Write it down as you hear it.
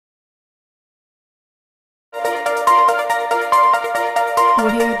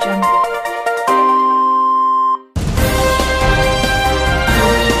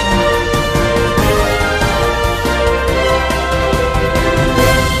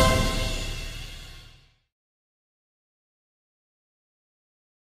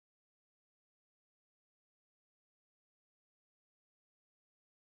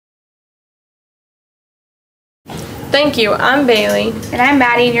Thank you. I'm Bailey. And I'm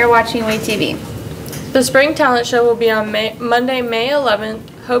Maddie, and you're watching Way TV. The Spring Talent Show will be on Monday, May 11th.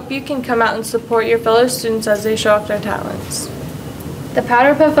 Hope you can come out and support your fellow students as they show off their talents. The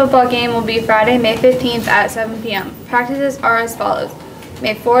Powder Puff football game will be Friday, May 15th at 7 p.m. Practices are as follows.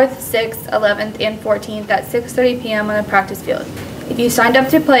 May 4th, 6th, 11th, and 14th at 6:30 p.m. on the practice field. If you signed up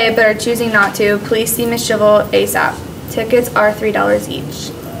to play but are choosing not to, please see Ms. Shivel ASAP. Tickets are $3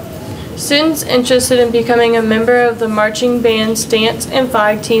 each. Students interested in becoming a member of the marching band's dance and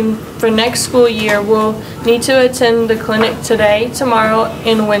flag team for next school year will need to attend the clinic today, tomorrow,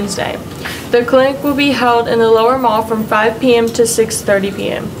 and Wednesday. The clinic will be held in the lower mall from 5 p.m. to 6:30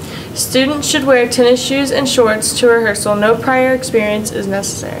 p.m. Students should wear tennis shoes and shorts to rehearsal. No prior experience is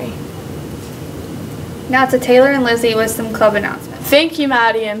necessary. Now to Taylor and Lizzie with some club announcements. Thank you,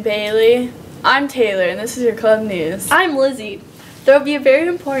 Maddie and Bailey. I'm Taylor, and this is your club news. I'm Lizzie. There will be a very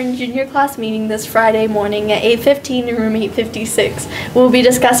important junior class meeting this Friday morning at 8:15 in room 856. We'll be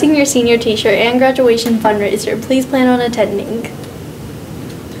discussing your senior t-shirt and graduation fundraiser. Please plan on attending.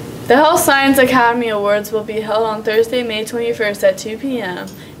 The Health Science Academy Awards will be held on Thursday, May 21st at 2 p.m.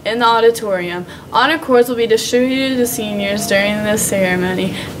 in the auditorium. Honor cords will be distributed to seniors during this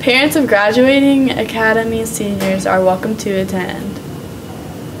ceremony. Parents of graduating Academy seniors are welcome to attend.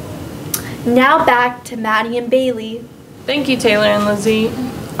 Now back to Maddie and Bailey. Thank you, Taylor and Lizzie.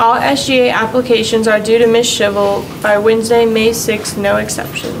 All SGA applications are due to Ms. Shivel by Wednesday, May 6th, no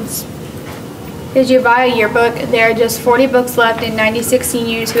exceptions. Did you buy a yearbook? There are just 40 books left and 96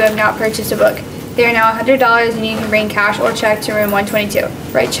 seniors who have not purchased a book. They are now $100 and you can bring cash or check to room 122.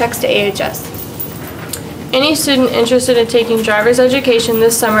 Write checks to AHS. Any student interested in taking driver's education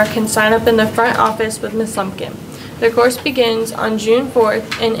this summer can sign up in the front office with Ms. Lumpkin. The course begins on June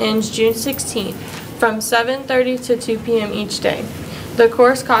 4th and ends June 16th from 7:30 to 2 p.m. each day. The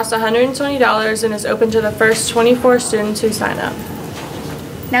course costs $120 and is open to the first 24 students who sign up.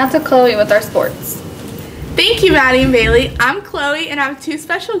 Now to Chloe with our sports. Thank you, Maddie and Bailey. I'm Chloe, and I have two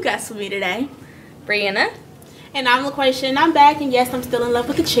special guests with me today. Brianna. And I'm LaQuaisha, and I'm back, and yes, I'm still in love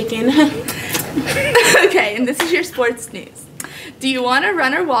with the chicken. Okay, and this is your sports news. Do you want to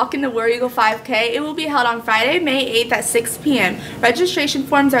run or walk in the War Eagle 5K? It will be held on Friday, May 8th at 6 p.m. Registration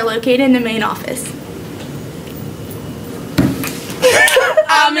forms are located in the main office.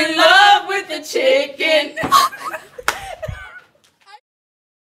 I'm in love with the chicken.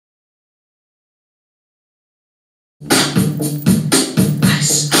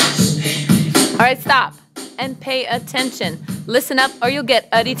 All right, stop and pay attention. Listen up or you'll get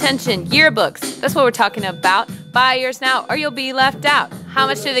a detention. Yearbooks, that's what we're talking about. Buy yours now or you'll be left out. How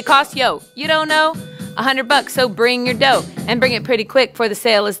much do they cost? Yo, you don't know? $100, so bring your dough and bring it pretty quick before the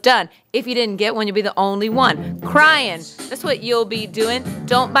sale is done. If you didn't get one, you'll be the only one crying. That's what you'll be doing.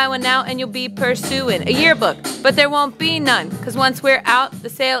 Don't buy one now and you'll be pursuing a yearbook, but there won't be none, because once we're out, the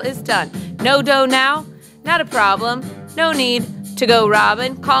sale is done. No dough now? Not a problem. No need to go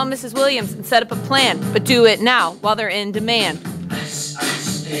robbing. Call Mrs. Williams and set up a plan, but do it now while they're in demand. Ice,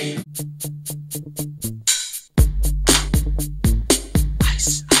 ice, baby.